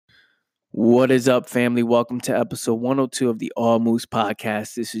What is up, family? Welcome to episode 102 of the All Moves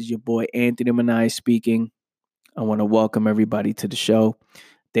podcast. This is your boy Anthony Manai speaking. I want to welcome everybody to the show.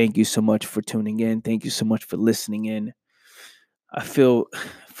 Thank you so much for tuning in. Thank you so much for listening in. I feel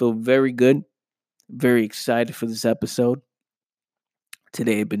very good, very excited for this episode.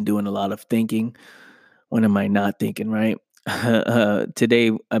 Today I've been doing a lot of thinking. When am I not thinking, right?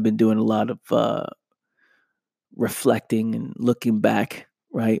 Today I've been doing a lot of reflecting and looking back,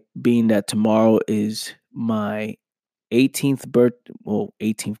 right? Being that tomorrow is my 18th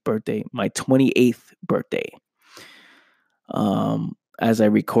birthday, my 28th birthday. As I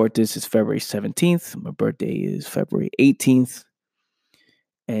record this, it's February 17th. My birthday is February 18th.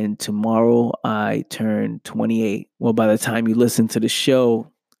 And tomorrow I turn 28. Well, by the time you listen to the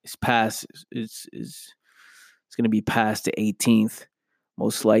show, it's past, it's going to be past the 18th,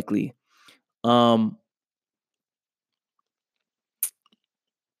 most likely.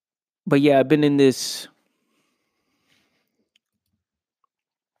 But yeah, I've been in this.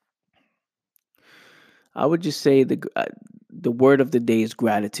 I would just say the word of the day is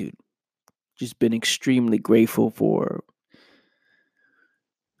gratitude. Just been extremely grateful for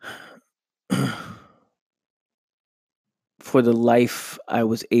for the life I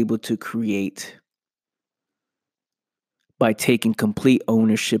was able to create by taking complete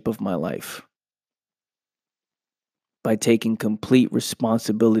ownership of my life, by taking complete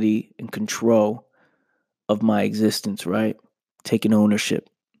responsibility and control of my existence, right? Taking ownership.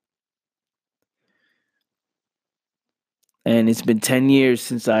 And it's been 10 years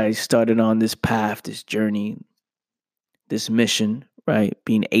since I started on this path, this journey, this mission, right?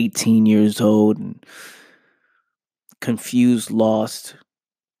 Being 18 years old and confused, lost,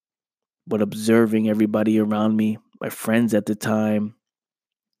 but observing everybody around me, my friends at the time,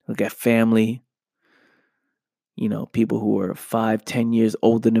 look at family, people who are 5, 10 years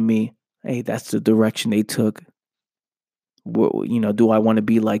older than me. Hey, that's the direction they took. Do I want to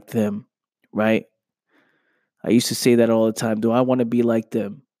be like them? Right? I used to say that all the time. Do I want to be like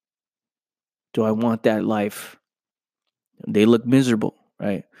them? Do I want that life? They look miserable,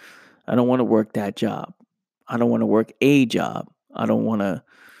 right? I don't want to work that job. I don't want to work a job. I don't want to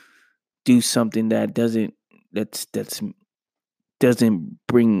do something that doesn't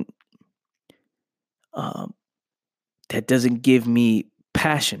bring that doesn't give me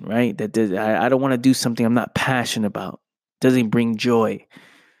passion, right? I don't want to do something I'm not passionate about. Doesn't bring joy.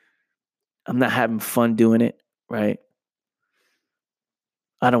 I'm not having fun doing it, right?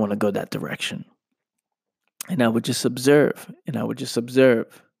 I don't want to go that direction. And I would just observe,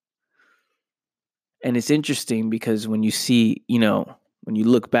 And it's interesting because when you see, when you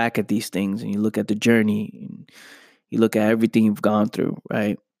look back at these things and you look at the journey and you look at everything you've gone through,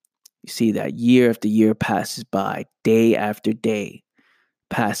 right? You see that year after year passes by, day after day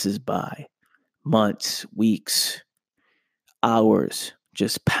passes by, months, weeks, hours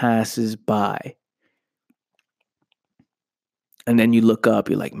just passes by. And then you look up,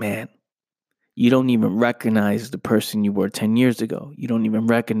 you're like, man, you don't even recognize the person you were 10 years ago. You don't even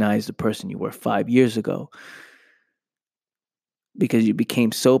recognize the person you were 5 years ago because you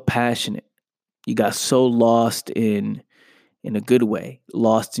became so passionate. You got so lost in a good way,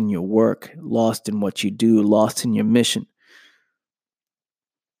 lost in your work, lost in what you do, lost in your mission.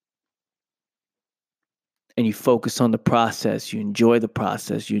 And you focus on the process, you enjoy the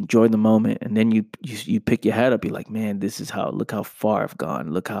process, you enjoy the moment, and then you pick your head up, you're like, man, look how far I've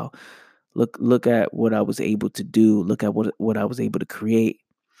gone. Look at what I was able to do. Look at what I was able to create.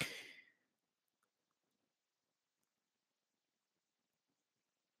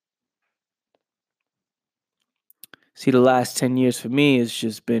 See, the last 10 years for me it's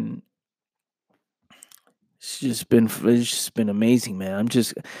just been amazing, man.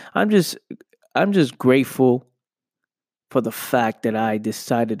 I'm just grateful for the fact that I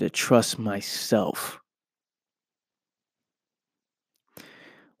decided to trust myself.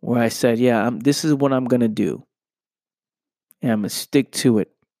 Where I said, yeah, this is what I'm going to do. And I'm going to stick to it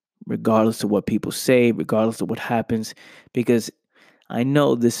regardless of what people say, regardless of what happens, because I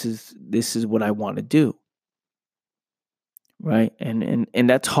know this is what I want to do. Right? And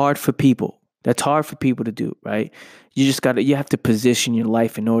that's hard for people. That's hard for people to do, right? You have to position your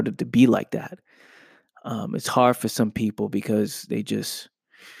life in order to be like that. It's hard for some people because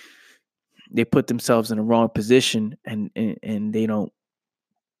they put themselves in the wrong position and they don't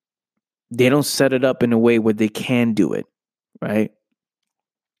set it up in a way where they can do it, right?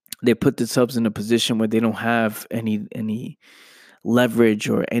 They put themselves in a position where they don't have any leverage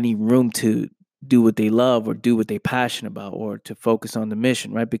or any room to do what they love or do what they're passionate about or to focus on the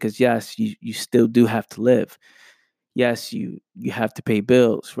mission, right? Because yes, you still do have to live. yes, you have to pay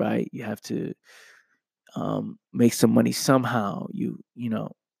bills, right? You have to make some money somehow.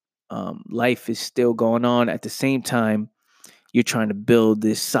 Life is still going on. At the same time, you're trying to build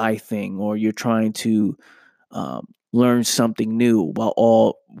this side thing, or you're trying to learn something new while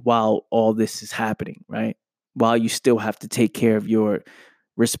all this is happening, right? While you still have to take care of your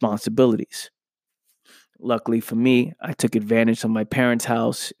responsibilities. Luckily for me, I took advantage of my parents'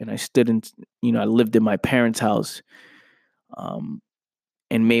 house, and I lived in my parents' house, um,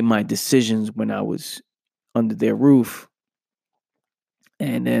 and made my decisions when I was under their roof.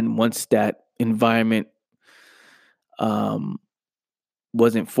 And then once that environment um,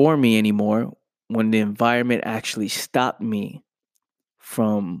 wasn't for me anymore, when the environment actually stopped me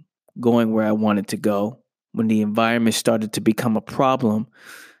from going where I wanted to go, when the environment started to become a problem,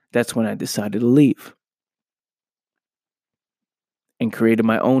 that's when I decided to leave and created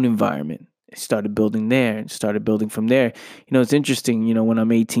my own environment. I started building there and started building from there. It's interesting, when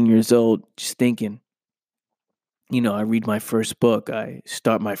I'm 18 years old, just thinking, I read my first book, I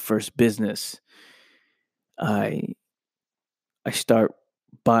start my first business. I I start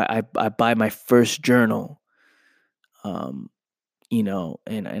I buy my first journal. Um,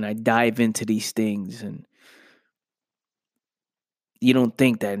 and I dive into these things, and you don't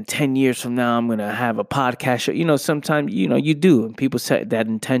think that in 10 years from now I'm going to have a podcast show. Sometimes, you do, and people set that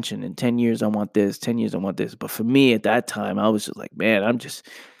intention. In 10 years I want this, 10 years I want this. But for me at that time, I was just like, man,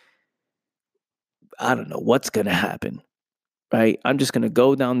 I don't know what's going to happen, right? I'm just going to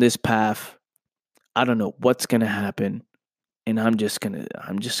go down this path. I don't know what's going to happen, and I'm just going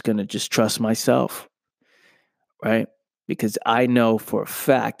to just trust myself, right? Because I know for a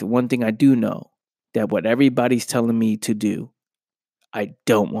fact, one thing I do know, that what everybody's telling me to do, I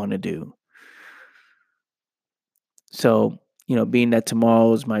don't want to do. So, being that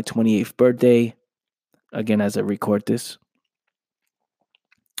tomorrow is my 28th birthday, again, as I record this,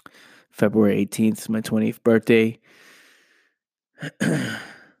 February 18th is my 28th birthday.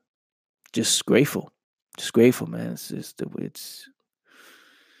 Just grateful. Just grateful, man. It's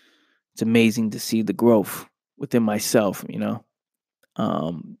amazing to see the growth within myself,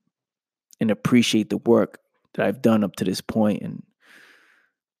 and appreciate the work that I've done up to this point, and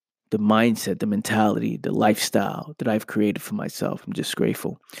the mindset, the mentality, the lifestyle that I've created for myself. I'm just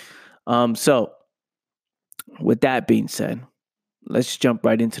grateful. So with that being said, let's jump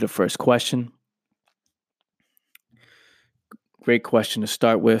right into the first question. Great question to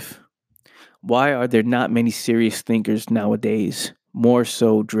start with. Why are there not many serious thinkers nowadays? More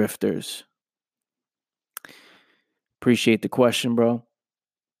so drifters? Appreciate the question, bro.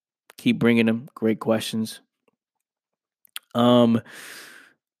 Keep bringing them. Great questions.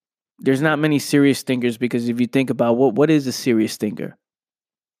 There's not many serious thinkers because if you think about what is a serious thinker?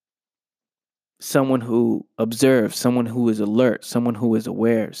 Someone who observes, someone who is alert, someone who is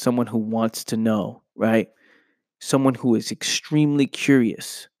aware, someone who wants to know, right? Someone who is extremely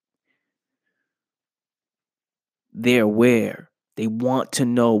curious. They're aware. They want to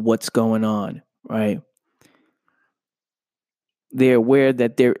know what's going on, right? They're aware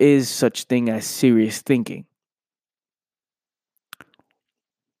that there is such thing as serious thinking.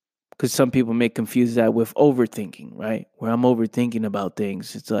 Because some people may confuse that with overthinking, right? Where I'm overthinking about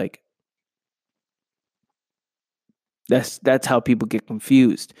things. It's like that's how people get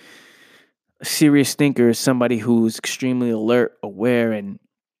confused. A serious thinker is somebody who's extremely alert, aware, and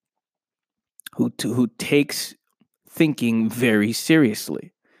who takes thinking very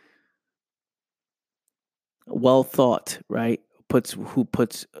seriously. Well thought, right? Who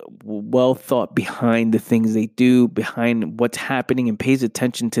puts well thought behind the things they do, behind what's happening, and pays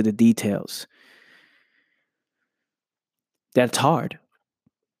attention to the details. That's hard.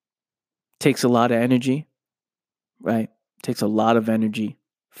 Takes a lot of energy, right? Takes a lot of energy,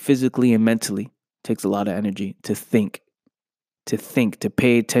 physically and mentally. Takes a lot of energy to think, to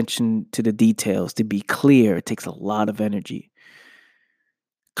pay attention to the details, to be clear. It takes a lot of energy.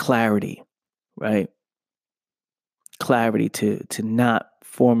 Clarity, right? Clarity to not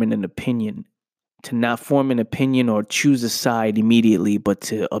forming an opinion, to not form an opinion or choose a side immediately, but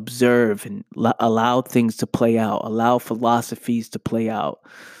to observe and allow things to play out, allow philosophies to play out,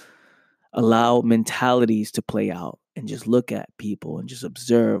 allow mentalities to play out, and just look at people and just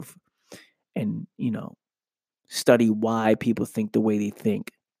observe and, study why people think the way they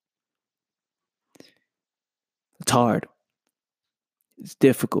think. It's hard. It's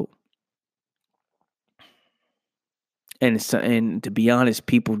difficult. And to be honest,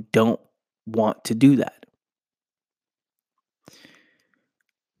 people don't want to do that.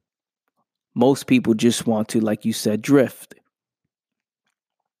 Most people just want to, like you said, drift.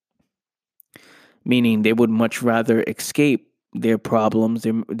 meaning they would much rather escape their problems.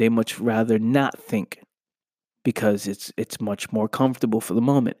 They much rather not think because it's much more comfortable for the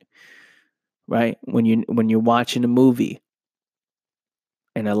moment, right? When you're watching a movie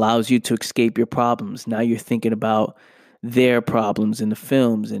and allows you to escape your problems, now you're thinking about their problems in the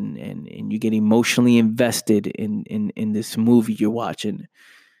films, and you get emotionally invested in this movie you're watching.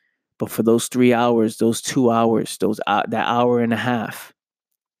 But for those 3 hours, those 2 hours, that hour and a half,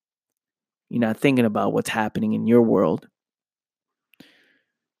 you're not thinking about what's happening in your world.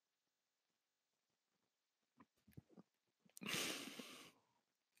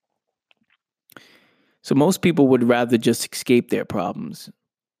 So most people would rather just escape their problems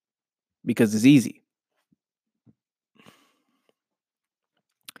because it's easy.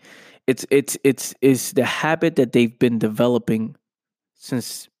 It's the habit that they've been developing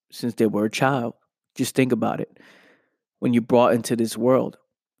since they were a child. Just think about it. When you're brought into this world,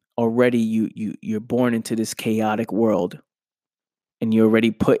 already you're born into this chaotic world, and you're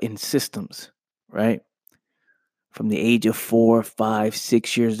already put in systems, right? From the age of 4, 5,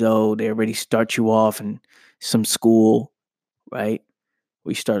 6 years old, they already start you off in some school, right?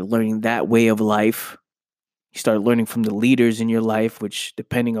 We start learning that way of life. You start learning from the leaders in your life, which,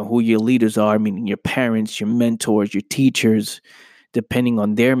 depending on who your leaders are, meaning your parents, your mentors, your teachers, depending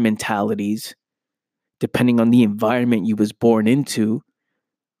on their mentalities, depending on the environment you was born into,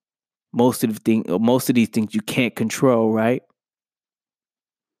 most of these things you can't control, right?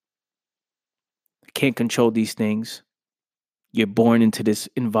 Can't control these things. You're born into this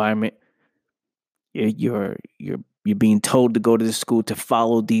environment. You're being told to go to the school to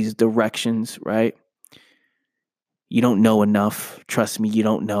follow these directions, right? You don't know enough. Trust me, you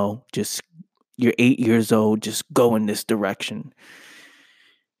don't know. Just you're 8 years old, just go in this direction.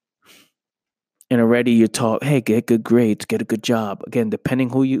 And already you're taught, hey, get good grades, get a good job. Again, depending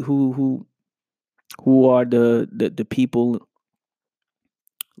who are the people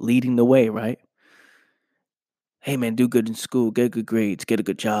leading the way, right? Hey man, do good in school, get good grades, get a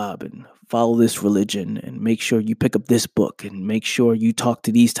good job, and follow this religion, and make sure you pick up this book, and make sure you talk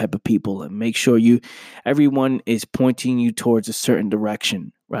to these type of people, and make sure everyone is pointing you towards a certain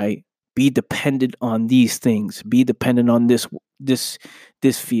direction, right? Be dependent on these things. Be dependent on this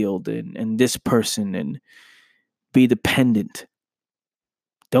field and this person, and be dependent.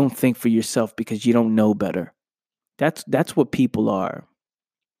 Don't think for yourself because you don't know better. That's what people are.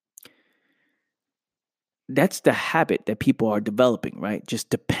 That's the habit that people are developing, right? Just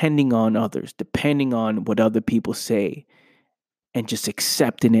depending on others, depending on what other people say, and just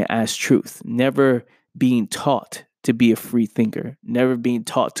accepting it as truth. Never being taught to be a free thinker, never being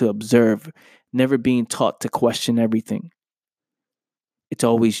taught to observe, never being taught to question everything. It's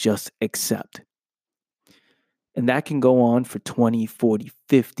always just accept. And that can go on for 20, 40,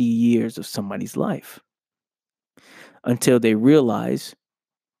 50 years of somebody's life until they realize,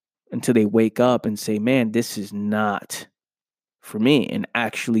 until they wake up and say, man, this is not for me, and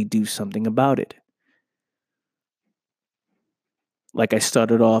actually do something about it. Like I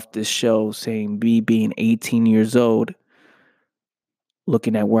started off this show saying, me being 18 years old,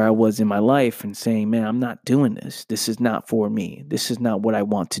 looking at where I was in my life and saying, man, I'm not doing this. This is not for me. This is not what I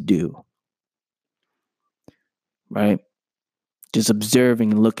want to do. Right? Just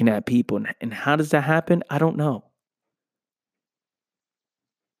observing and looking at people. And how does that happen? I don't know.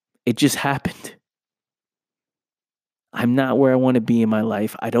 It just happened. I'm not where I want to be in my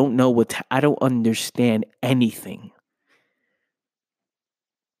life. I don't know I don't understand anything.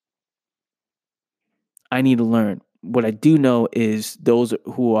 I need to learn. What I do know is those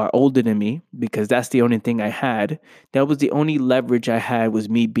who are older than me, because that's the only thing I had. That was the only leverage I had, was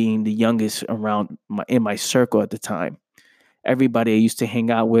me being the youngest in my circle at the time. Everybody I used to hang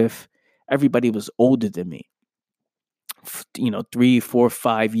out with, everybody was older than me. 3, 4,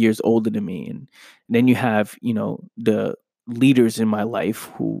 5 years older than me. And then you have, the leaders in my life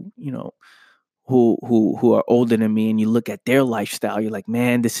who are older than me, and you look at their lifestyle, you're like,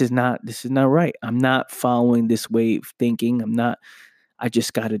 man, this is not right. I'm not following this way of thinking. I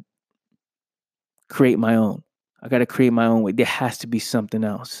just got to create my own. I got to create my own way. There has to be something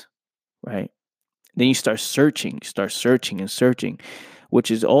else, right? Then you start searching and searching, which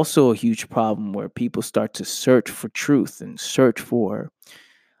is also a huge problem, where people start to search for truth and search for,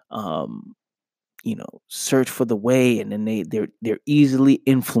 search for the way, and then they're easily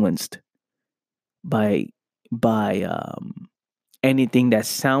influenced by anything that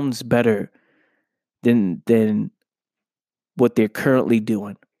sounds better than what they're currently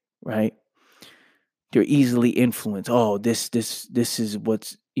doing, right? They're easily influenced. Oh, this is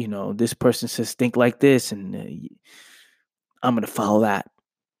what's, this person says think like this, and I'm going to follow that.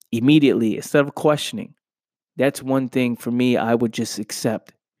 immediately instead of questioning. That's one thing for me I would just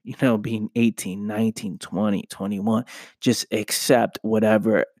accept, being 18, 19, 20, 21, just accept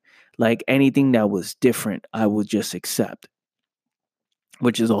whatever, like anything that was different, I would just accept,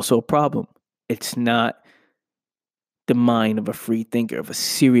 which is also a problem. It's not the mind of a free thinker, of a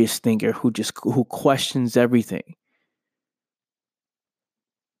serious thinker who questions everything.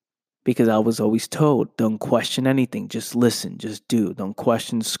 Because I was always told, don't question anything, just listen, just do. Don't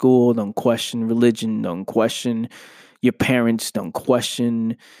question school, don't question religion, don't question your parents, don't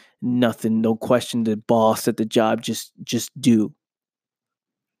question nothing, don't question the boss at the job, just do.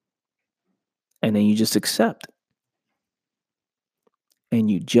 And then you just accept. And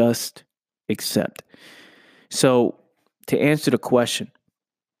you just accept. So, to answer the question,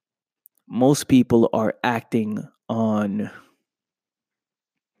 most people are acting on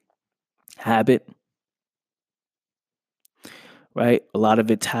habit, right? A lot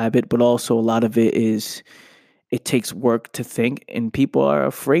of it's habit, but also a lot of it takes work to think, and people are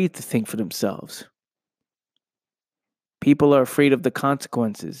afraid to think for themselves. People are afraid of the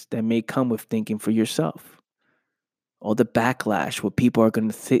consequences that may come with thinking for yourself. All the backlash, what people are going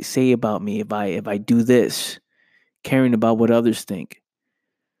to say about me if I do this, caring about what others think.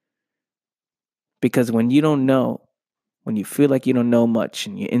 Because when you don't know, when you feel like you don't know much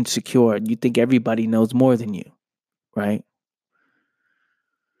and you're insecure, you think everybody knows more than you, right?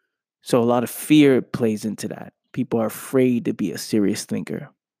 So a lot of fear plays into that. People are afraid to be a serious thinker.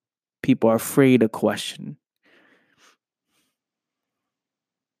 People are afraid to question.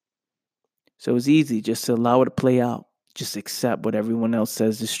 So it's easy just to allow it to play out. Just accept what everyone else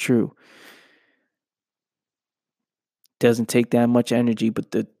says is true. Doesn't take that much energy,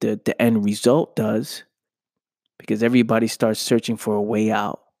 but the end result does, because everybody starts searching for a way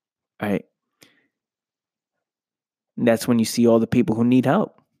out, right? And that's when you see all the people who need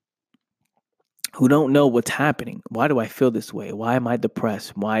help, who don't know what's happening. Why do I feel this way? Why am I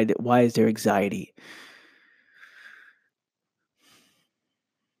depressed? Why is there anxiety?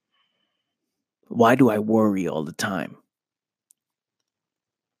 Why do I worry all the time?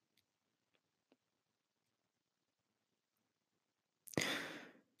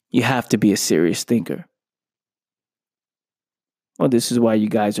 You have to be a serious thinker. Well, this is why you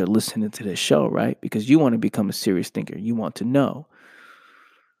guys are listening to this show, right? Because you want to become a serious thinker. You want to know.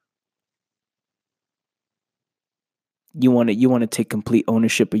 You want to take complete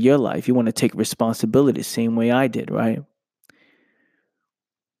ownership of your life. You want to take responsibility the same way I did, right?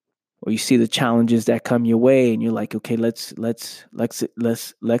 Or you see the challenges that come your way and you're like, okay, let's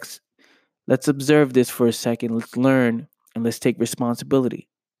observe this for a second. Let's learn and let's take responsibility.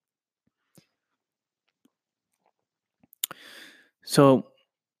 So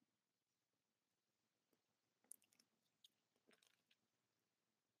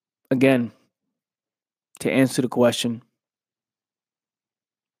again, to answer the question,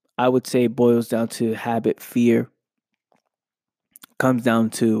 I would say it boils down to habit, fear, comes down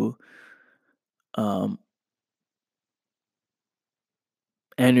to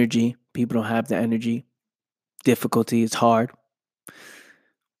energy. People don't have the energy. Difficulty is hard.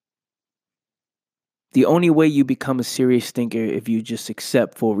 The only way you become a serious thinker if you just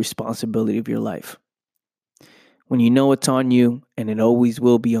accept full responsibility of your life. When you know it's on you, and it always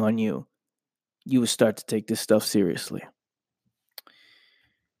will be on you, you will start to take this stuff seriously.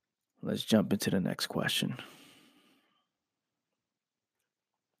 Let's jump into the next question.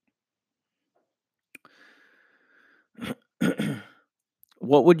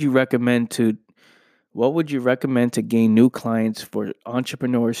 What would you recommend to gain new clients for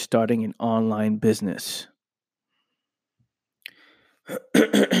entrepreneurs starting an online business?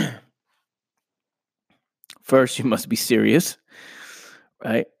 First, you must be serious,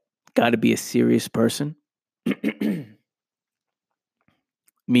 right? Got to be a serious person.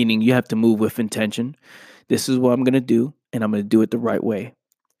 Meaning you have to move with intention. This is what I'm going to do, and I'm going to do it the right way.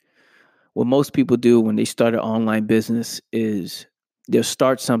 What most people do when they start an online business is they'll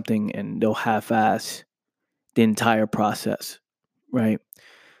start something and they'll half-ass the entire process, right?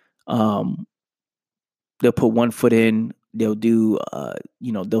 They'll put one foot in. They'll do,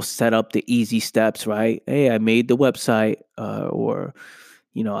 they'll set up the easy steps, right? Hey, I made the website, or,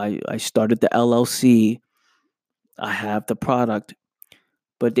 I started the LLC. I have the product.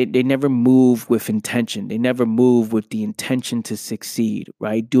 But they never move with intention. They never move with the intention to succeed,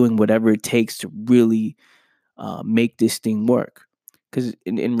 right? Doing whatever it takes to really make this thing work. Because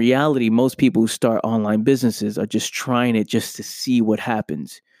in reality, most people who start online businesses are just trying it just to see what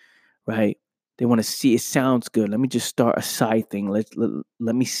happens, right? They want to see it sounds good. Let me just start a side thing.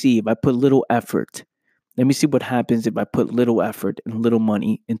 Let me see if I put a little effort. Let me see what happens if I put little effort and little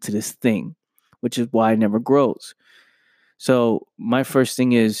money into this thing, which is why it never grows. So my first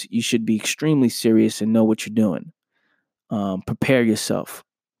thing is you should be extremely serious and know what you're doing. Prepare yourself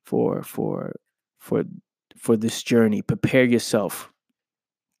for for for for this journey. Prepare yourself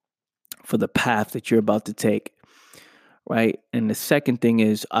for the path that you're about to take, right? And the second thing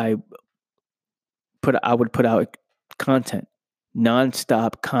is I would put out content,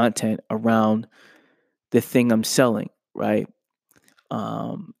 nonstop content around the thing I'm selling, right?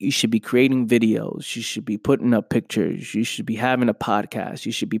 You should be creating videos. You should be putting up pictures. You should be having a podcast.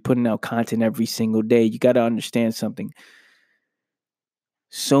 You should be putting out content every single day. You got to understand something.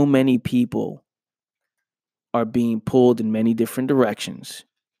 So many people are being pulled in many different directions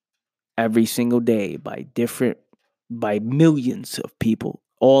every single day by millions of people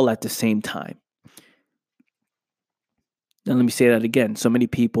all at the same time. Now, let me say that again. So many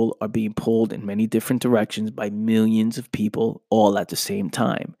people are being pulled in many different directions by millions of people all at the same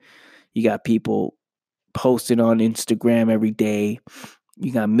time. You got people posting on Instagram every day.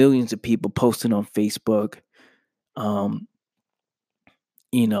 You got millions of people posting on Facebook. Um,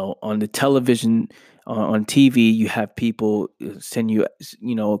 on the television, on TV, you have people send you,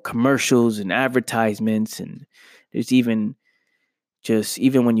 commercials and advertisements. And there's even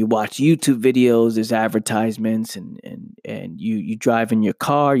when you watch YouTube videos, there's advertisements, and you drive in your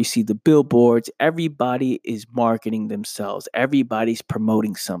car, you see the billboards. Everybody is marketing themselves. Everybody's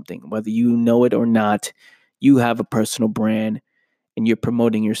promoting something, whether you know it or not. You have a personal brand, and you're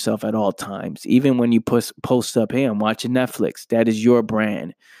promoting yourself at all times. Even when you post up, hey, I'm watching Netflix, that is your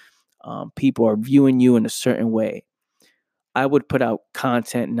brand. People are viewing you in a certain way. I would put out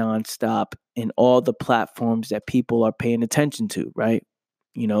content nonstop in all the platforms that people are paying attention to, right?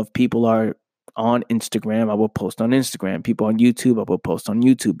 If people are on Instagram, I will post on Instagram. People on YouTube, I will post on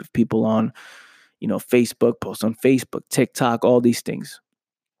YouTube. If people on, Facebook, post on Facebook, TikTok, all these things.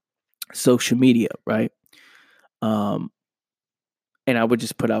 Social media, right? And I would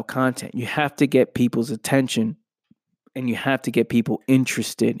just put out content. You have to get people's attention, and you have to get people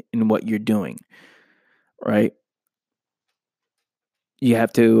interested in what you're doing, right? You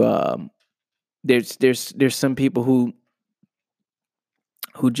have to. There's some people who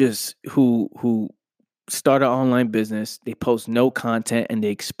start an online business. They post no content and they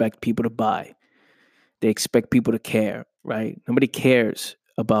expect people to buy. They expect people to care, right? Nobody cares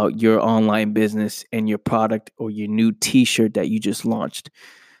about your online business and your product or your new T-shirt that you just launched.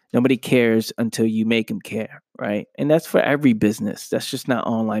 Nobody cares until you make them care, right? And that's for every business. That's just not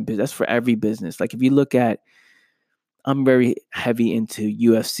online business. That's for every business. Like if you look at, I'm very heavy into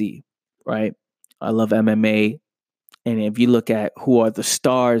UFC, right? I love MMA. And if you look at who are the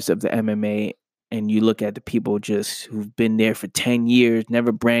stars of the MMA, and you look at the people just who've been there for 10 years,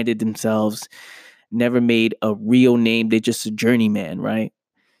 never branded themselves, never made a real name, they're just a journeyman, right?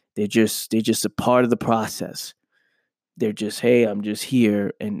 They're just a part of the process. They're just, hey, I'm just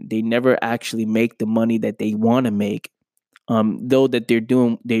here, and they never actually make the money that they want to make. Though that they're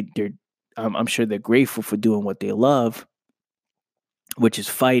doing, I'm sure they're grateful for doing what they love, which is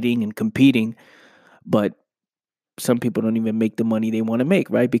fighting and competing. But some people don't even make the money they want to make,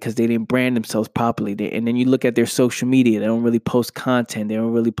 right? Because they didn't brand themselves properly. And then you look at their social media, they don't really post content. They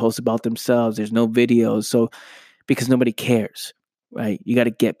don't really post about themselves. There's no videos. So because nobody cares, right? You got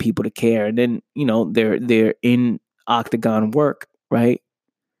to get people to care. And then, they're in octagon work, right?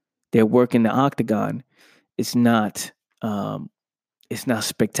 They're working the octagon. It's not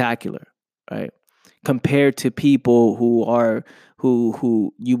spectacular, right? Compared to people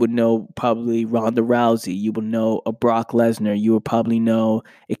who you would know, probably Ronda Rousey, you would know a Brock Lesnar, you would probably know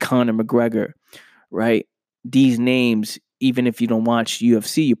a Conor McGregor, right? These names, even if you don't watch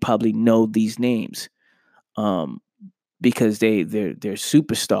UFC, you probably know these names, because they're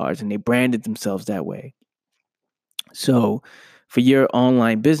superstars and they branded themselves that way. So for your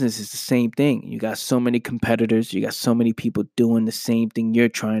online business, it's the same thing. You got so many competitors, you got so many people doing the same thing you're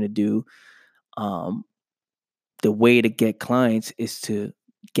trying to do. The way to get clients is to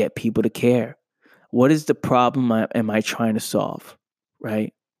get people to care. What is the problem am I trying to solve,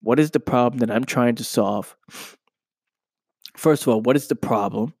 right? What is the problem that I'm trying to solve? First of all, what is the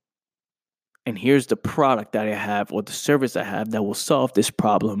problem? And here's the product that I have or the service I have that will solve this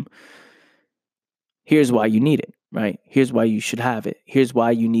problem. Here's why you need it, right? Here's why you should have it. Here's why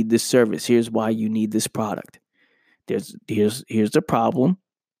you need this service. Here's why you need this product. Here's the problem.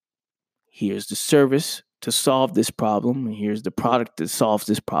 Here's the service to solve this problem. And here's the product that solves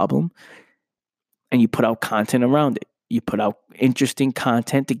this problem. And you put out content around it. You put out interesting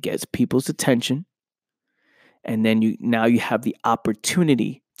content that gets people's attention. And then now you have the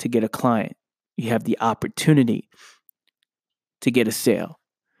opportunity to get a client. You have the opportunity to get a sale,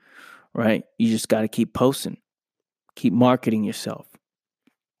 right? You just got to keep posting, keep marketing yourself,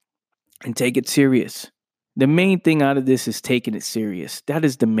 and take it serious. The main thing out of this is taking it serious. That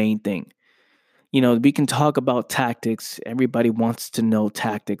is the main thing. We can talk about tactics. Everybody wants to know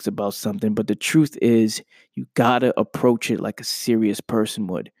tactics about something, but the truth is you got to approach it like a serious person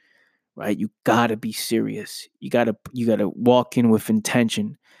would, right? You got to be serious. You got to walk in with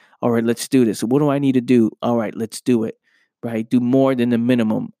intention. All right, let's do this. What do I need to do? All right, let's do it. Right? Do more than the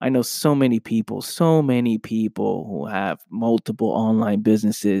minimum. I know so many people who have multiple online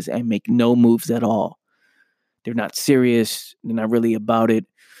businesses and make no moves at all. They're not serious. They're not really about it.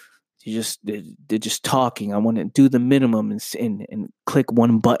 They're just talking. I want to do the minimum and click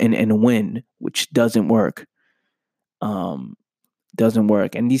one button and win, which doesn't work. Doesn't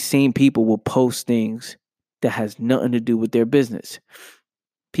work. And these same people will post things that has nothing to do with their business.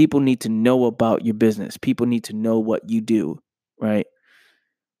 People need to know about your business. People need to know what you do, right?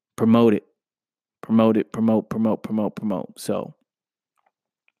 Promote it. Promote. So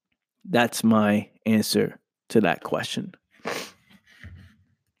that's my answer to that question.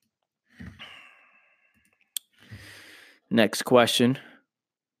 Next question.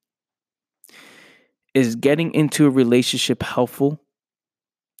 Is getting into a relationship helpful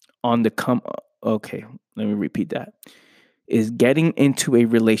on the okay, let me repeat that. Is getting into a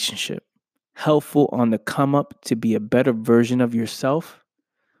relationship helpful on the come up to be a better version of yourself?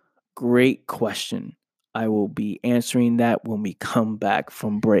 Great question. I will be answering that when we come back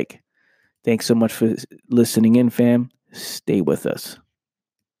from break. Thanks so much for listening in, fam. Stay with us.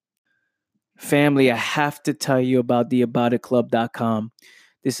 Family, I have to tell you about the aboutitclub.com.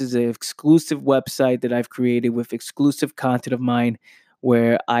 This is an exclusive website that I've created with exclusive content of mine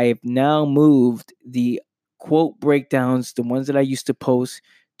where I've now moved the quote breakdowns, the ones that I used to post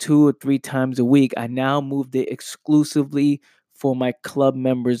 2 or 3 times a week. I now moved it exclusively for my club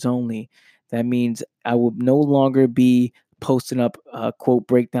members only. That means I will no longer be posting up quote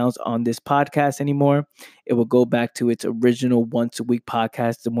breakdowns on this podcast anymore. It will go back to its original once a week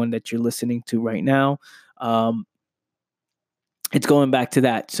podcast, the one that you're listening to right now. It's going back to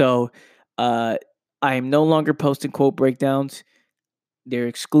that. So I am no longer posting quote breakdowns. They're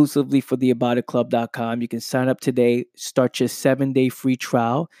exclusively for the aboutitclub.com. You can sign up today, start your 7-day free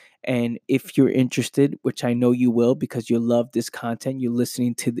trial. And if you're interested, which I know you will because you love this content, you're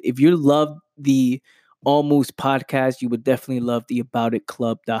listening to, if you love the All Moves podcast, you would definitely love the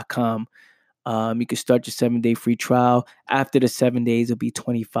aboutitclub.com. You can start your 7-day free trial. After the 7 days, it'll be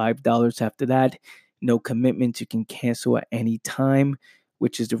 $25 after that. No commitments. You can cancel at any time,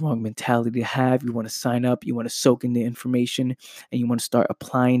 which is the wrong mentality to have. You want to sign up, you want to soak in the information, and you want to start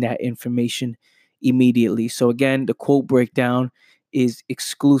applying that information immediately. So again, the quote breakdown is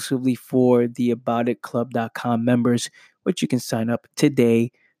exclusively for the aboutitclub.com members, which you can sign up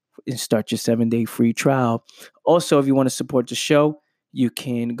today and start your 7-day free trial. Also, if you want to support the show, you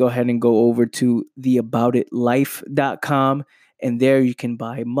can go ahead and go over to theaboutitlife.com, and there you can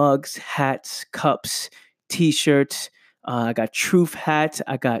buy mugs, hats, cups, t-shirts. I got Truth hats.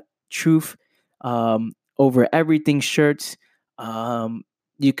 I got Truth over everything shirts.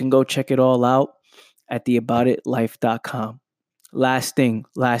 You can go check it all out at theaboutitlife.com. Last thing,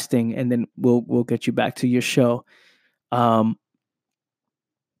 and then we'll get you back to your show. If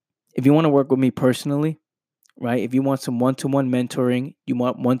you want to work with me personally, right? If you want some one-to-one mentoring, you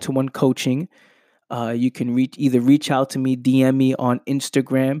want one-to-one coaching, you can reach out to me, DM me on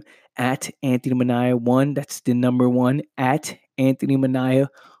Instagram at Anthony Minaya 1. That's the number 1 at Anthony Minaya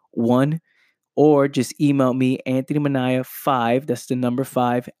 1. Or just email me, Anthony Minaya 5. That's the number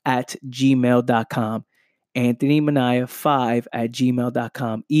 5 at gmail.com. Anthony Minaya 5 at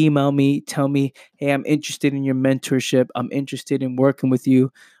gmail.com. Email me, tell me, hey, I'm interested in your mentorship. I'm interested in working with you.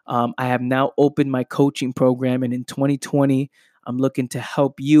 I have now opened my coaching program, and in 2020, I'm looking to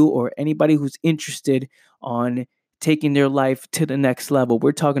help you or anybody who's interested on taking their life to the next level.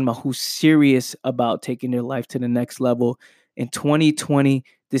 We're talking about who's serious about taking their life to the next level. In 2020,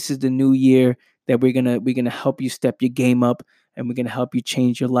 this is the new year that we're gonna help you step your game up, and we're gonna help you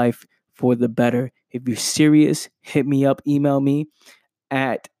change your life for the better. If you're serious, hit me up, email me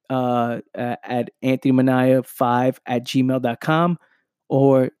at anthonyminaya5 at gmail.com,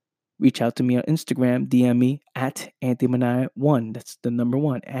 or reach out to me on Instagram, DM me at anthonyminaya1. That's the number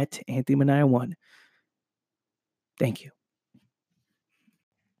 1 at anthonyminaya1. Thank you.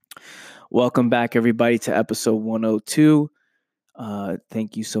 Welcome back, everybody, to episode 102.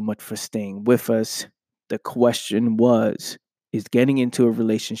 Thank you so much for staying with us. The question was, is getting into a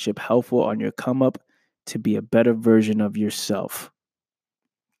relationship helpful on your come up to be a better version of yourself?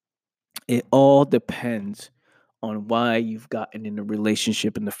 It all depends on why you've gotten in a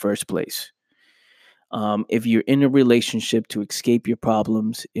relationship in the first place. If you're in a relationship to escape your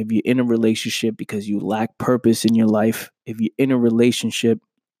problems, if you're in a relationship because you lack purpose in your life, if you're in a relationship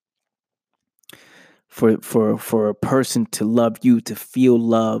for a person to love you, to feel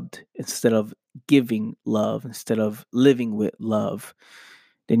loved instead of giving love, instead of living with love,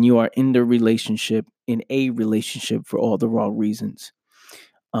 then you are in a relationship for all the wrong reasons.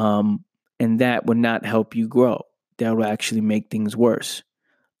 And that would not help you grow. That will actually make things worse.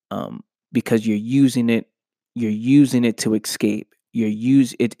 Because you're using it to escape.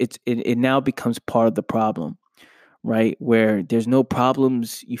 It now becomes part of the problem, right? Where there's no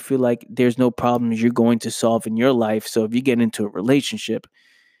problems, you feel like there's no problems you're going to solve in your life. So if you get into a relationship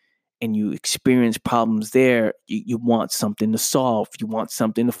and you experience problems there, you want something to solve. You want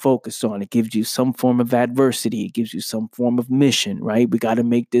something to focus on. It gives you some form of adversity. It gives you some form of mission, right? We got to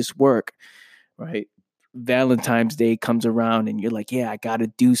make this work, right? Valentine's Day comes around and you're like, yeah, I got to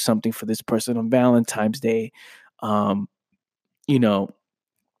do something for this person on Valentine's Day. Um, you know,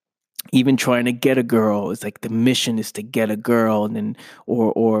 even trying to get a girl, it's like the mission is to get a girl, and then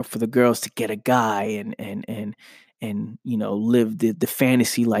or for the girls to get a guy and live the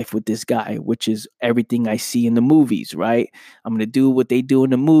fantasy life with this guy, which is everything I see in the movies, right? I'm gonna do what they do in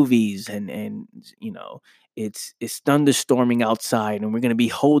the movies, and it's thunderstorming outside and we're gonna be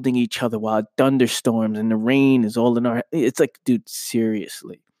holding each other while it thunderstorms and the rain is all in our. It's like, dude,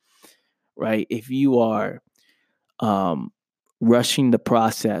 seriously, right? If you are um rushing the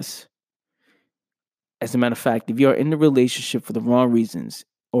process. As a matter of fact, if you're in the relationship for the wrong reasons,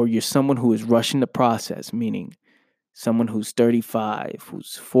 or you're someone who is rushing the process, meaning someone who's 35,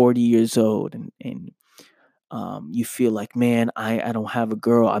 who's 40 years old, and you feel like, man, I don't have a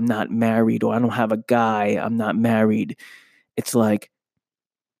girl, I'm not married, or I don't have a guy, I'm not married. It's like,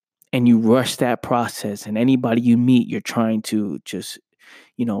 and you rush that process, and anybody you meet, you're trying to just,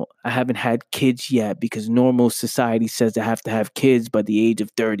 I haven't had kids yet because normal society says I have to have kids by the age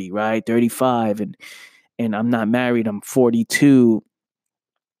of 30, right? 35. And I'm not married, I'm 42.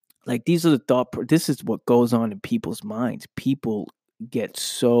 Like, these are this is what goes on in people's minds. People get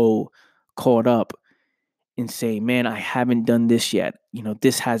so caught up in saying, man, I haven't done this yet.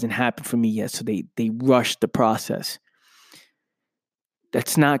 This hasn't happened for me yet. So they rush the process.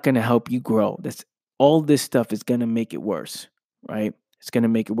 That's not going to help you grow. That's all this stuff is going to make it worse, right? It's going to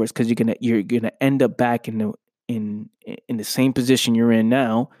make it worse because you're going to end up back in the same position you're in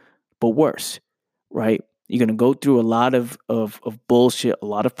now, but worse, right? You're going to go through a lot of bullshit, a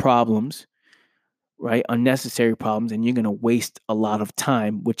lot of problems, right? Unnecessary problems, and you're going to waste a lot of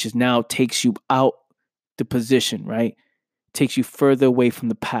time, which is now takes you out the position, right? Takes you further away from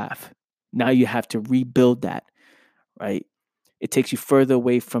the path. Now you have to rebuild that, right? It takes you further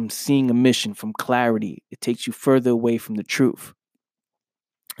away from seeing a mission, from clarity. It takes you further away from the truth.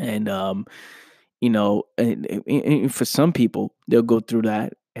 And and for some people, they'll go through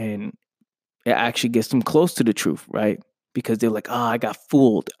that and it actually gets them close to the truth, right? Because they're like, I got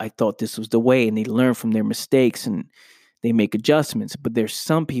fooled. I thought this was the way. And they learn from their mistakes and they make adjustments. But there's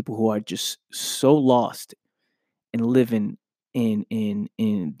some people who are just so lost and living in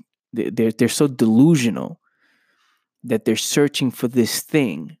they're so delusional that they're searching for this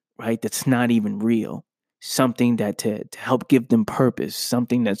thing, right? That's not even real. Something that to help give them purpose,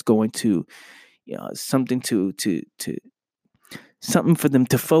 something that's going to, something to something for them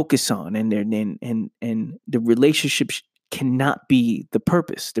to focus on, and the relationship cannot be the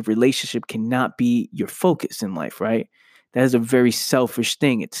purpose. The relationship cannot be your focus in life, right? That is a very selfish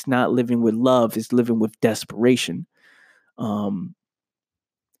thing. It's not living with love, it's living with desperation. So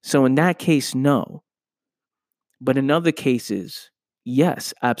in that case, no. But in other cases,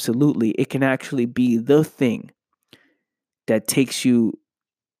 yes, absolutely. It can actually be the thing that takes you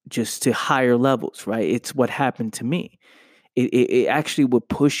just to higher levels, right? It's what happened to me. It actually would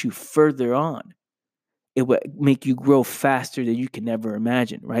push you further on. It would make you grow faster than you can ever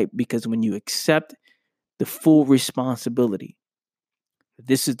imagine, right? Because when you accept the full responsibility,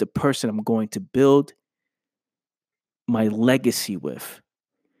 this is the person I'm going to build my legacy with.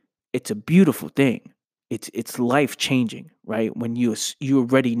 It's a beautiful thing. It's life changing, right? When you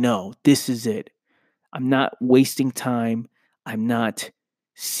already know this is it. I'm not wasting time. I'm not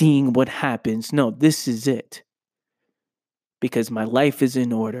seeing what happens. No, this is it. Because my life is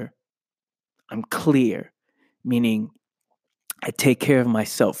in order. I'm clear, meaning I take care of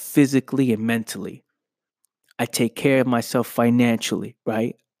myself physically and mentally. I take care of myself financially,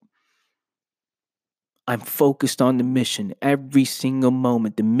 right? I'm focused on the mission every single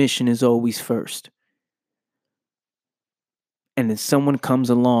moment. The mission is always first. And then someone comes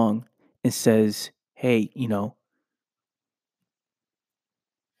along and says, hey,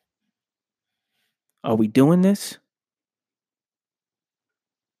 are we doing this?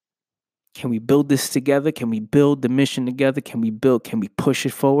 Can we build this together? Can we build the mission together? Can we push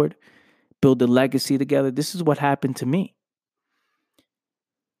it forward? Build the legacy together? This is what happened to me.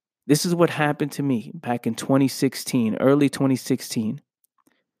 This is what happened to me back in 2016, early 2016,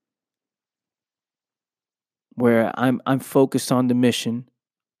 where I'm focused on the mission,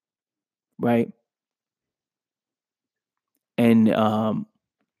 right? And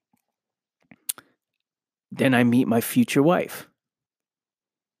then I meet my future wife.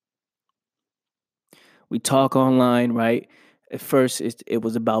 We talk online, right? At first, it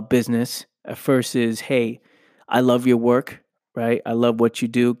was about business. At first, is hey, I love your work, right? I love what you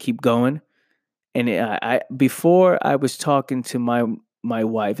do. Keep going. And I before I was talking to my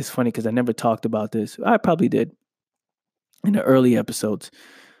wife. It's funny because I never talked about this. I probably did in the early episodes,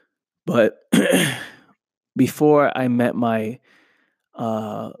 but before I met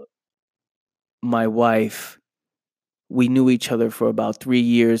uh, my wife, we knew each other for about 3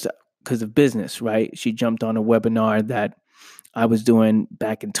 years because of business. Right? She jumped on a webinar that I was doing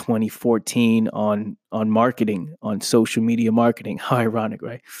back in 2014 on marketing, on social media marketing. How ironic,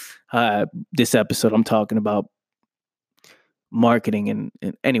 right? This episode, I'm talking about marketing, and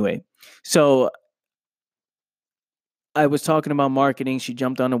anyway, so I was talking about marketing. She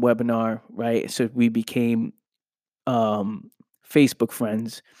jumped on a webinar, right? So we became Facebook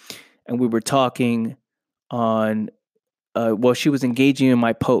friends, and we were talking on. Well, she was engaging in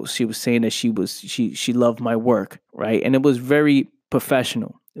my posts. She was saying that she loved my work, right? And it was very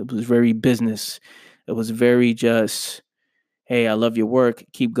professional. It was very business. It was very just, hey, I love your work.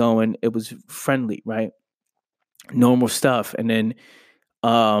 Keep going. It was friendly, right? Normal stuff. And then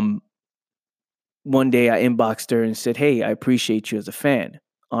um, one day I inboxed her and said, hey, I appreciate you as a fan.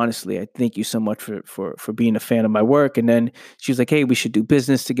 Honestly, I thank you so much for being a fan of my work. And then she was like, hey, we should do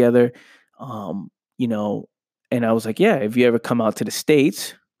business together. Um, you know, and I was like, yeah, if you ever come out to the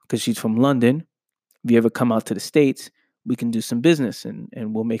States, because she's from London, if you ever come out to the States, we can do some business and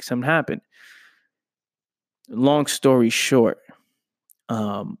we'll make something happen. Long story short,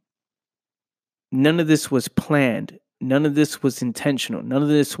 um, none of this was planned. None of this was intentional. None of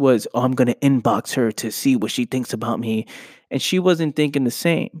this was, oh, I'm going to inbox her to see what she thinks about me. And she wasn't thinking the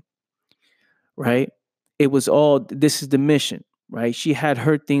same, right? It was all, this is the mission, right? She had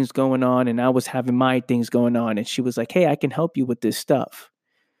her things going on and I was having my things going on. And she was like, hey, I can help you with this stuff.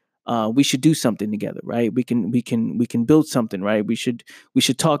 We should do something together, right? We can build something, right? We should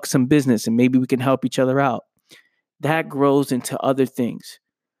talk some business and maybe we can help each other out. That grows into other things,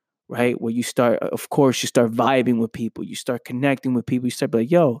 right? Where you start, of course, you start vibing with people, you start connecting with people, you start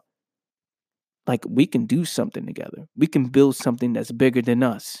like, yo, like we can do something together. We can build something that's bigger than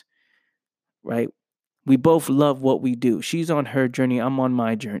us, right? We both love what we do. She's on her journey, I'm on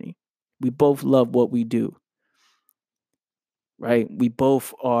my journey. We both love what we do, right? We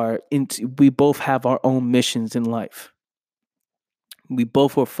both have our own missions in life. We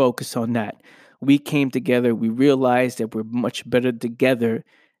both were focused on that. We came together, we realized that we're much better together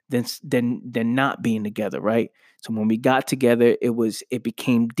than not being together, right? So when we got together, it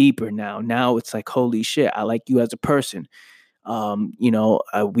became deeper now. Now it's like, holy shit, I like you as a person. We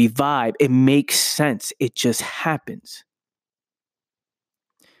vibe. It makes sense. It just happens.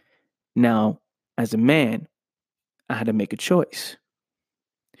 Now, as a man, I had to make a choice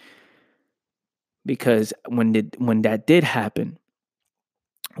because when that did happen,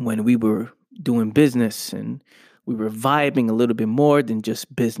 when we were doing business and we were vibing a little bit more than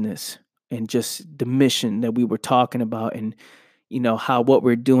just business and just the mission that we were talking about, and how what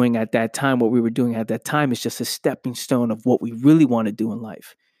we're doing at that time, what we were doing at that time is just a stepping stone of what we really want to do in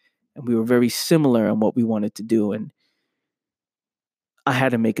life. And we were very similar on what we wanted to do. And I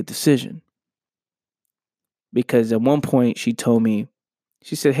had to make a decision because at one point she told me,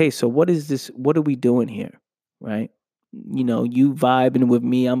 she said, hey, so what is this? What are we doing here? Right? You vibing with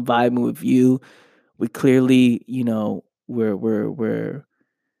me, I'm vibing with you. We clearly, we're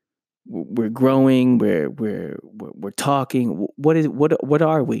growing, we're talking. What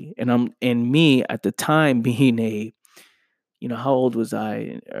are we? And me at the time being how old was I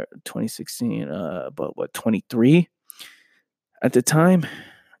in 2016? About what, 23 at the time?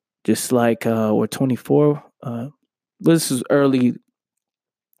 Just like or 24. This is early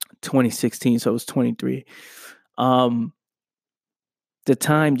 2016, so I was 23. The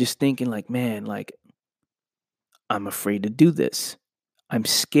time just thinking like, man, like I'm afraid to do this. I'm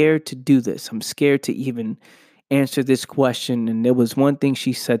scared to do this. I'm scared to even answer this question. And there was one thing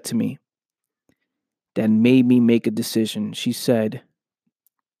she said to me that made me make a decision. She said,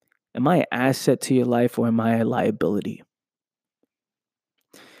 Am I an asset to your life or am I a liability?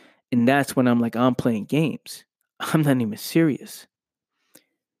 And that's when I'm like, I'm playing games. I'm not even serious.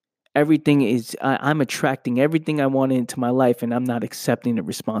 I'm attracting everything I want into my life and I'm not accepting the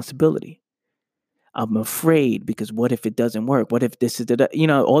responsibility. I'm afraid because what if it doesn't work? What if this is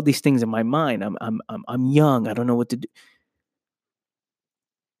all these things in my mind. I'm young. I don't know what to do.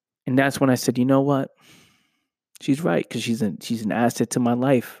 And that's when I said, you know what? She's right because she's an asset to my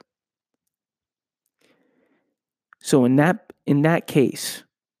life. So in that case,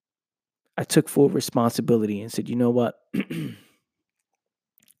 I took full responsibility and said, you know what? We're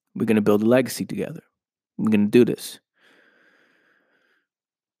going to build a legacy together. We're going to do this.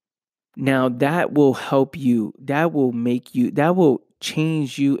 Now that will help you. That will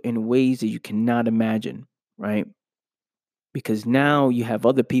change you in ways that you cannot imagine, right? Because now you have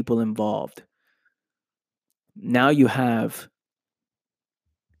other people involved. Now you have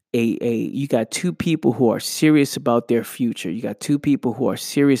you got two people who are serious about their future. You got two people who are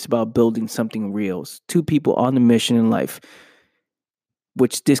serious about building something real. Two people on the mission in life,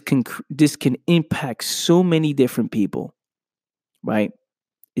 which this can impact so many different people, right?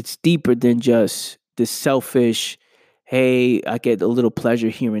 It's deeper than just the selfish, hey, I get a little pleasure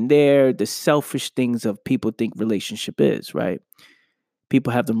here and there, the selfish things of people think relationship is, right?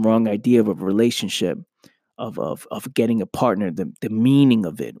 People have the wrong idea of a relationship, of getting a partner, the meaning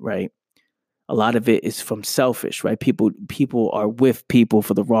of it, right? A lot of it is from selfish, right? People are with people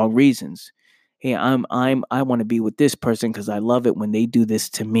for the wrong reasons. Hey, I want to be with this person because I love it when they do this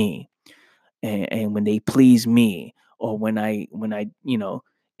to me, and when they please me, or when I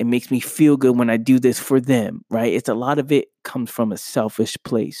it makes me feel good when I do this for them, right? It's a lot of it comes from a selfish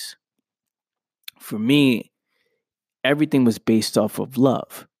place. For me, everything was based off of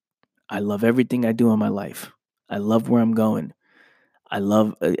love. I love everything I do in my life. I love where I'm going. I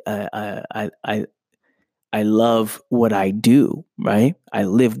love I love what I do, right? I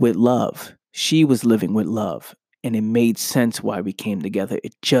live with love. She was living with love, and it made sense why we came together.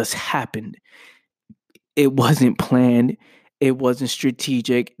 It just happened. It wasn't planned. It wasn't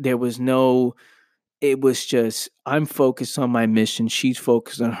strategic. It was just, I'm focused on my mission. She's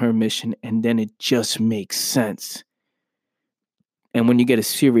focused on her mission. And then it just makes sense. And when you get a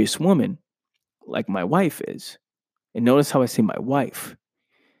serious woman, like my wife is, and notice how I say my wife,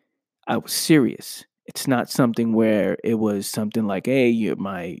 I was serious. It's not something where it was something like, hey, you're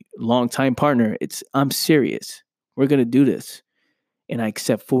my longtime partner. I'm serious. We're going to do this. And I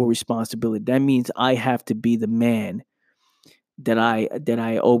accept full responsibility. That means I have to be the man that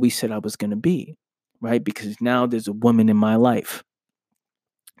I always said I was going to be, right? Because now there's a woman in my life.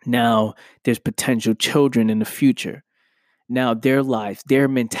 Now there's potential children in the future. Now their life, their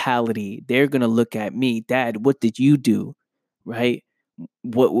mentality, they're going to look at me, Dad, what did you do? Right?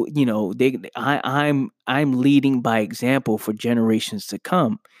 What I'm leading by example for generations to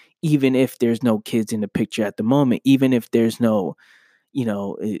come, even if there's no kids in the picture at the moment, even if there's no,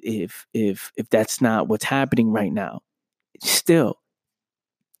 if that's not what's happening right now. Still,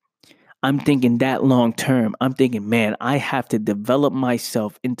 I'm thinking that long term. I'm thinking, man, I have to develop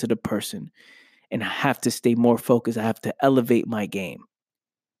myself into the person, and I have to stay more focused. I have to elevate my game,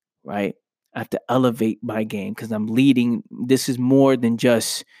 right? I have to elevate my game because I'm leading. This is more than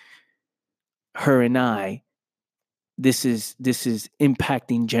just her and I. This is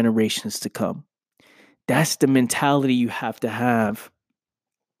impacting generations to come. That's the mentality you have to have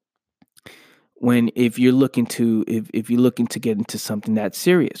if you're looking to if you're looking to get into something that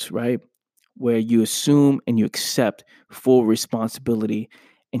serious, right? Where you assume and you accept full responsibility,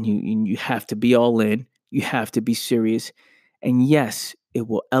 and you have to be all in, you have to be serious. And yes, it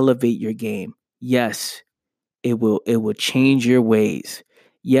will elevate your game. Yes, it will change your ways.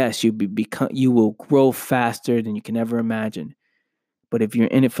 Yes, you will grow faster than you can ever imagine. But if you're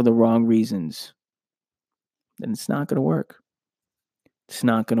in it for the wrong reasons, then it's not going to work. It's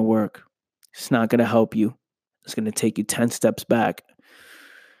not going to work. It's not going to help you. It's going to take you 10 steps back.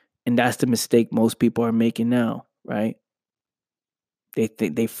 And that's the mistake most people are making now, right?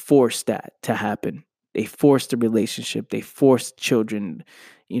 They force that to happen. They force the relationship. They force children.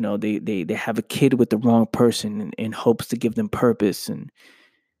 They have a kid with the wrong person in hopes to give them purpose. And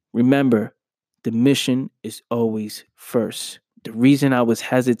remember, the mission is always first. The reason I was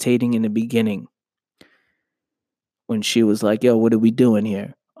hesitating in the beginning when she was like, yo, what are we doing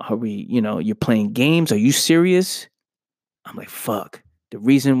here? Are we, you're playing games? Are you serious? I'm like, fuck. The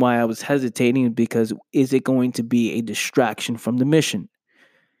reason why I was hesitating is because, is it going to be a distraction from the mission?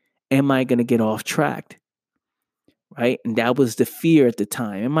 Am I going to get off track? Right? And that was the fear at the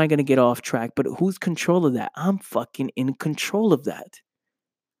time. Am I going to get off track? But who's control of that? I'm fucking in control of that.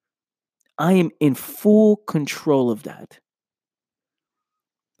 I am in full control of that.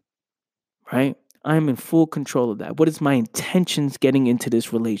 Right? I am in full control of that. What is my intentions getting into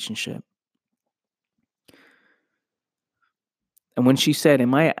this relationship? And when she said,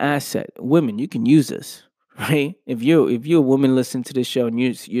 "Am I an asset?" Women, you can use this, right? If you're a woman listening to this show and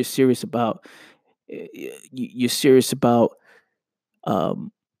you're serious about you're serious about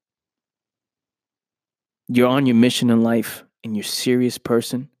you're on your mission in life and you're a serious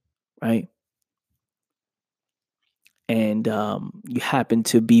person, right? And you happen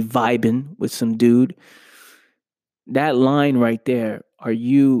to be vibing with some dude, that line right there, are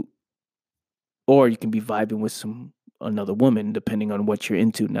you, or you can be vibing with another woman, depending on what you're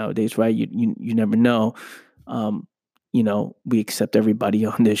into nowadays, right? You never know. Um, we accept everybody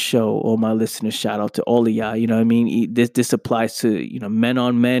on this show. All my listeners, shout out to all of y'all. You know what I mean? This applies to, men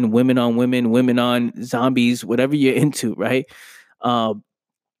on men, women on women, women on zombies, whatever you're into, right? Um,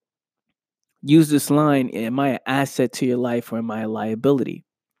 use this line: am I an asset to your life or am I a liability?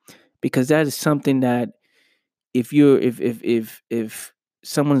 Because that is something that if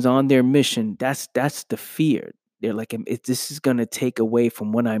someone's on their mission, that's the fear. They're like, if this is gonna take away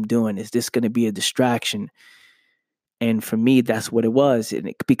from what I'm doing, is this gonna be a distraction? And for me, that's what it was.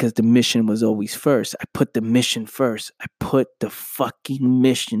 Because the mission was always first. I put the mission first. I put the fucking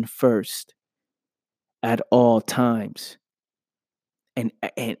mission first at all times. And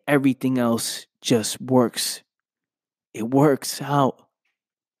everything else just works. It works out.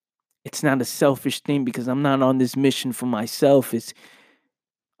 It's not a selfish thing because I'm not on this mission for myself.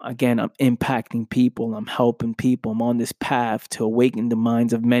 Again, I'm impacting people. I'm helping people. I'm on this path to awaken the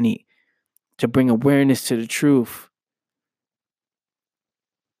minds of many, to bring awareness to the truth.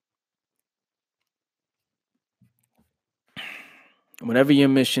 Whatever your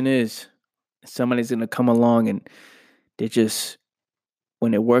mission is, somebody's going to come along and they just,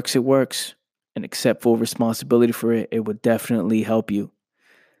 when it works, and accept full responsibility for it, it would definitely help you.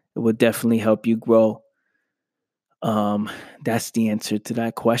 It would definitely help you grow. That's the answer to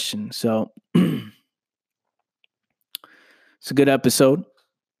that question. So it's a good episode.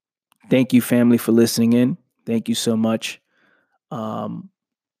 Thank you, family, for listening in. Thank you so much.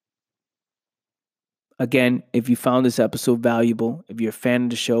 Again, if you found this episode valuable, if you're a fan of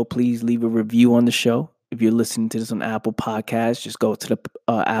the show, please leave a review on the show. If you're listening to this on Apple Podcasts, just go to the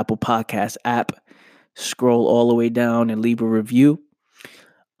Apple Podcast app, scroll all the way down and leave a review.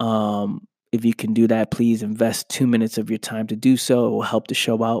 If you can do that, please invest 2 minutes of your time to do so. It will help the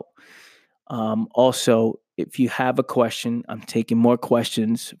show out. Also, if you have a question, I'm taking more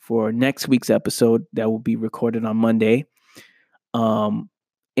questions for next week's episode that will be recorded on Monday.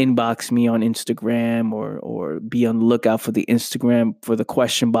 Inbox me on Instagram or be on the lookout for the Instagram, for the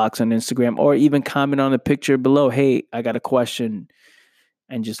question box on Instagram, or even comment on the picture below. Hey, I got a question,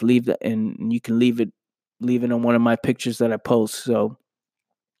 and just leave that, and you can leave it on one of my pictures that I post. So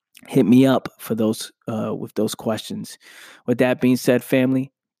hit me up for those with those questions. With that being said,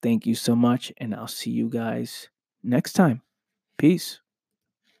 family, thank you so much, and I'll see you guys next time. Peace.